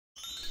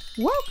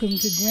Welcome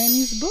to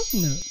Grammy's Book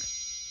Nook.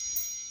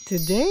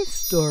 Today's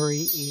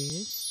story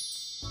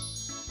is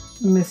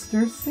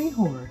Mr.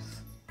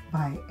 Seahorse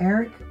by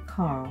Eric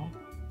Carle.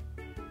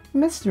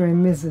 Mr.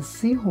 and Mrs.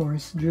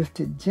 Seahorse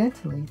drifted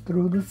gently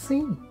through the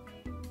sea.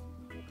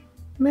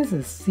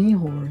 Mrs.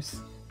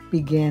 Seahorse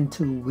began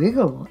to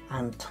wiggle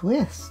and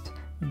twist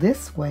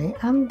this way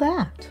and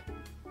that.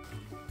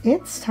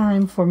 "It's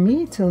time for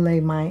me to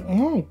lay my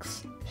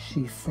eggs,"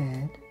 she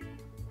said.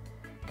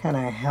 "Can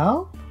I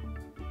help?"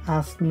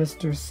 asked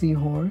Mr.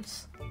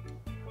 Seahorse.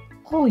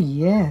 "Oh,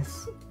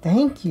 yes,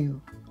 thank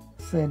you,"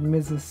 said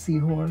Mrs.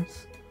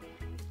 Seahorse,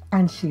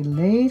 and she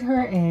laid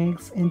her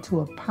eggs into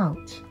a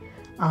pouch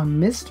on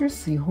Mr.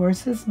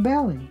 Seahorse's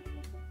belly.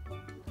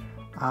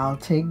 "I'll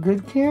take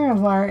good care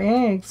of our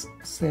eggs,"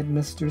 said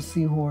Mr.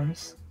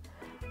 Seahorse.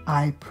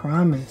 "I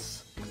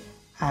promise."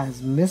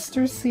 As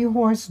Mr.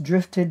 Seahorse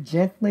drifted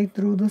gently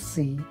through the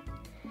sea,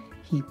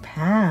 he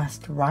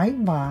passed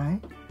right by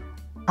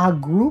a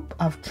group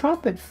of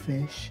trumpet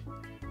fish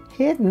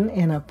hidden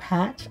in a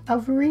patch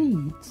of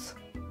reeds.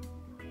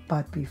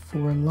 But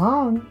before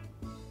long,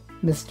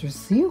 Mr.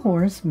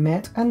 Seahorse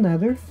met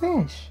another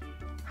fish.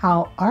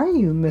 "How are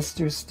you,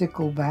 Mr.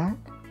 Stickleback?"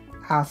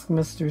 asked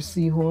Mr.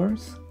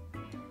 Seahorse.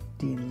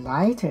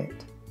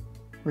 "Delighted,"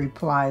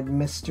 replied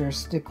Mr.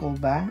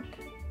 Stickleback.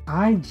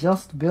 "I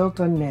just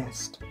built a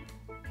nest,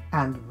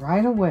 and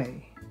right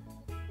away."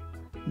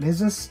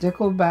 Mrs.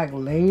 Stickleback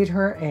laid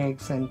her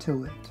eggs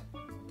into it.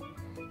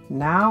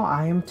 "Now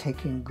I am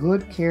taking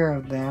good care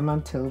of them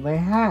until they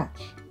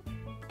hatch.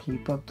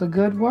 Keep up the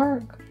good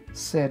work,"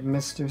 said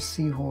Mr.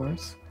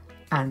 Seahorse,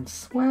 and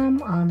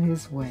swam on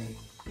his way.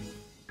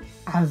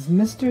 As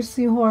Mr.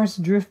 Seahorse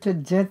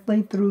drifted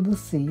gently through the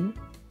sea,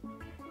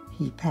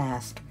 he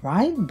passed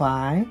right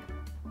by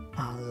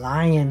a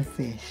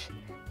lionfish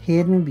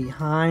hidden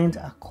behind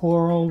a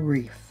coral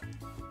reef.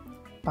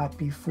 But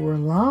before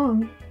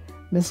long,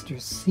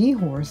 Mr.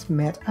 Seahorse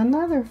met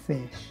another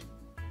fish.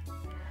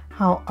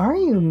 "How are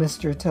you,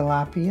 Mr.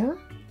 Tilapia?"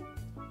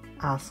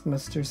 asked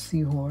Mr.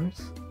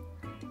 Seahorse.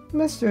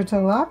 Mr.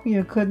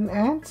 Tilapia couldn't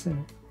answer.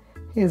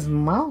 His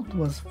mouth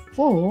was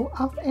full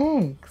of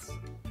eggs.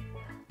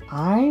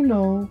 I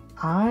know,"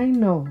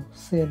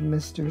 said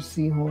Mr.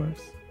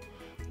 Seahorse.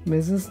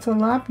 "Mrs.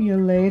 Tilapia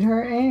laid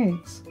her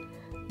eggs.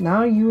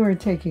 Now you are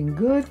taking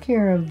good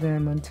care of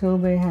them until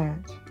they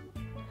hatch."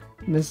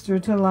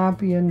 Mr.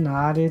 Tilapia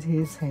nodded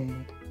his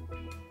head.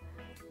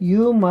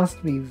 "You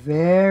must be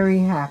very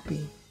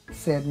happy,"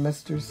 said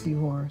Mr.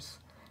 Seahorse,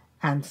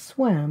 and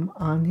swam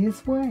on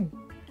his way.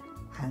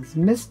 As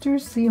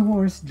Mr.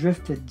 Seahorse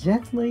drifted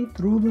gently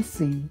through the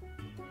sea,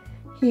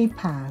 he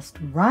passed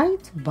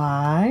right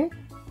by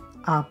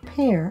a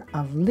pair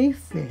of leaf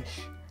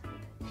fish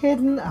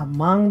hidden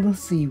among the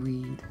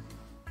seaweed.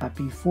 But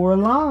before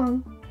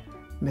long,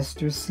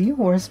 Mr.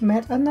 Seahorse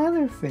met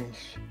another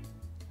fish.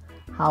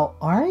 "How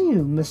are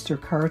you, Mr.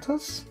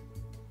 Curtis?"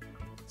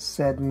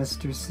 said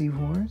Mr.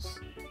 Seahorse.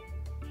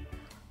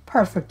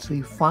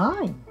 "Perfectly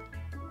fine,"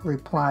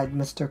 replied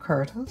Mr.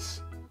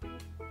 Curtis.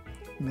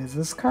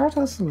 "Mrs.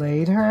 Curtis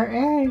laid her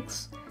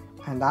eggs,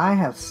 and I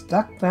have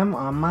stuck them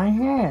on my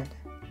head.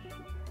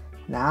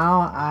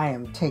 Now I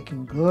am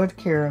taking good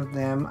care of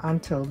them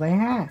until they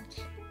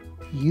hatch."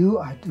 "You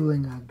are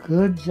doing a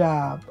good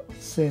job,"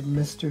 said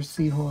Mr.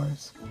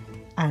 Seahorse,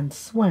 and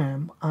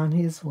swam on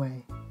his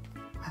way.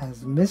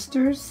 As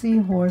Mr.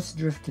 Seahorse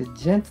drifted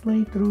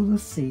gently through the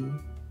sea,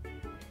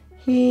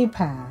 he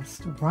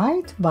passed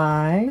right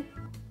by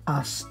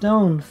a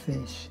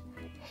stonefish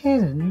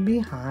hidden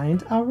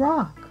behind a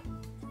rock.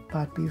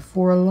 But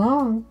before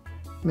long,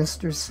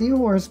 Mr.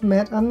 Seahorse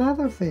met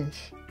another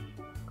fish.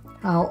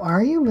 "How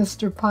are you,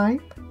 Mr.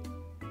 Pipe?"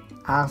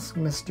 asked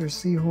Mr.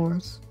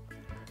 Seahorse.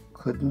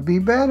 "Couldn't be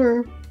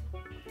better,"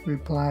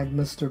 replied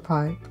Mr.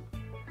 Pipe.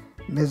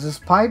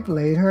 "Mrs. Pipe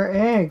laid her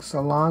eggs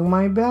along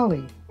my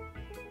belly.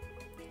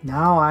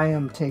 Now I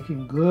am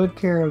taking good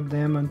care of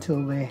them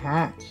until they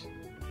hatch."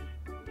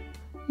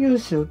 "You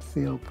should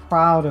feel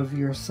proud of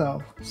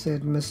yourself,"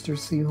 said Mr.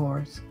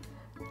 Seahorse,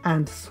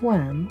 and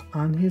swam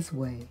on his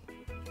way.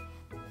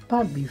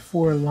 But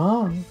before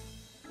long,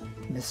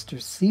 Mr.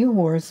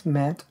 Seahorse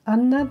met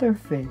another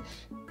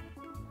fish.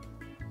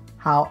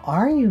 "How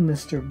are you,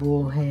 Mr.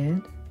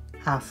 Bullhead?"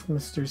 asked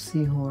Mr.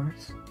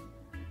 Seahorse.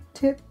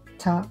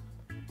 "Tip-top,"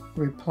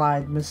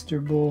 replied Mr.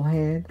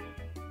 Bullhead.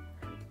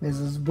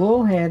 "Mrs.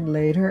 Bullhead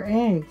laid her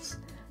eggs,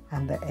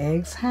 and the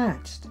eggs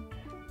hatched.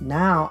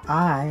 Now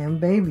I am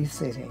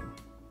babysitting."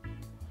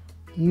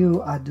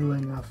 "You are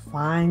doing a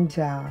fine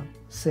job,"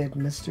 said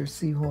Mr.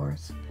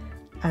 Seahorse,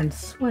 and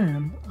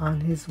swam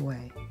on his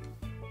way.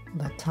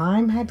 The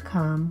time had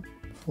come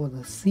for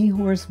the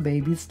seahorse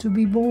babies to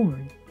be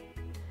born.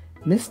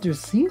 Mr.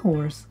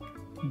 Seahorse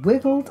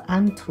wiggled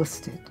and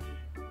twisted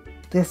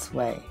this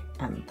way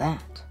and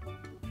that.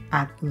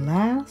 At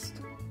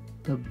last,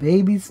 the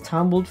babies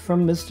tumbled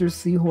from Mr.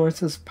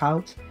 Seahorse's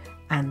pouch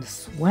and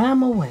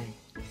swam away.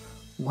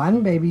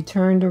 One baby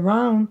turned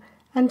around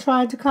and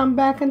tried to come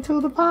back into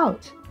the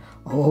pouch.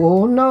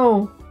 "Oh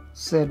no,"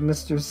 said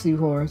Mr.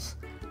 Seahorse.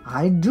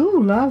 I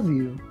do love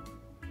you,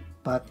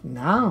 but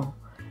now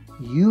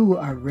you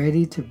are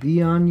ready to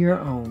be on your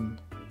own.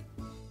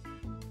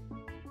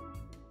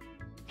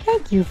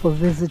 Thank you for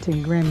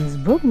visiting Grammy's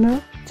Book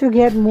Nook. To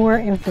get more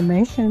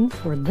information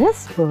for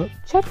this book,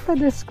 check the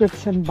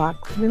description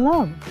box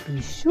below.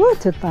 Be sure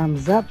to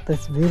thumbs up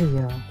this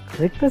video.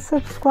 Click the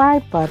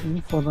subscribe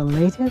button for the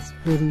latest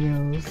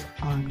videos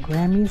on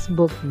Grammy's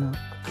Book Nook.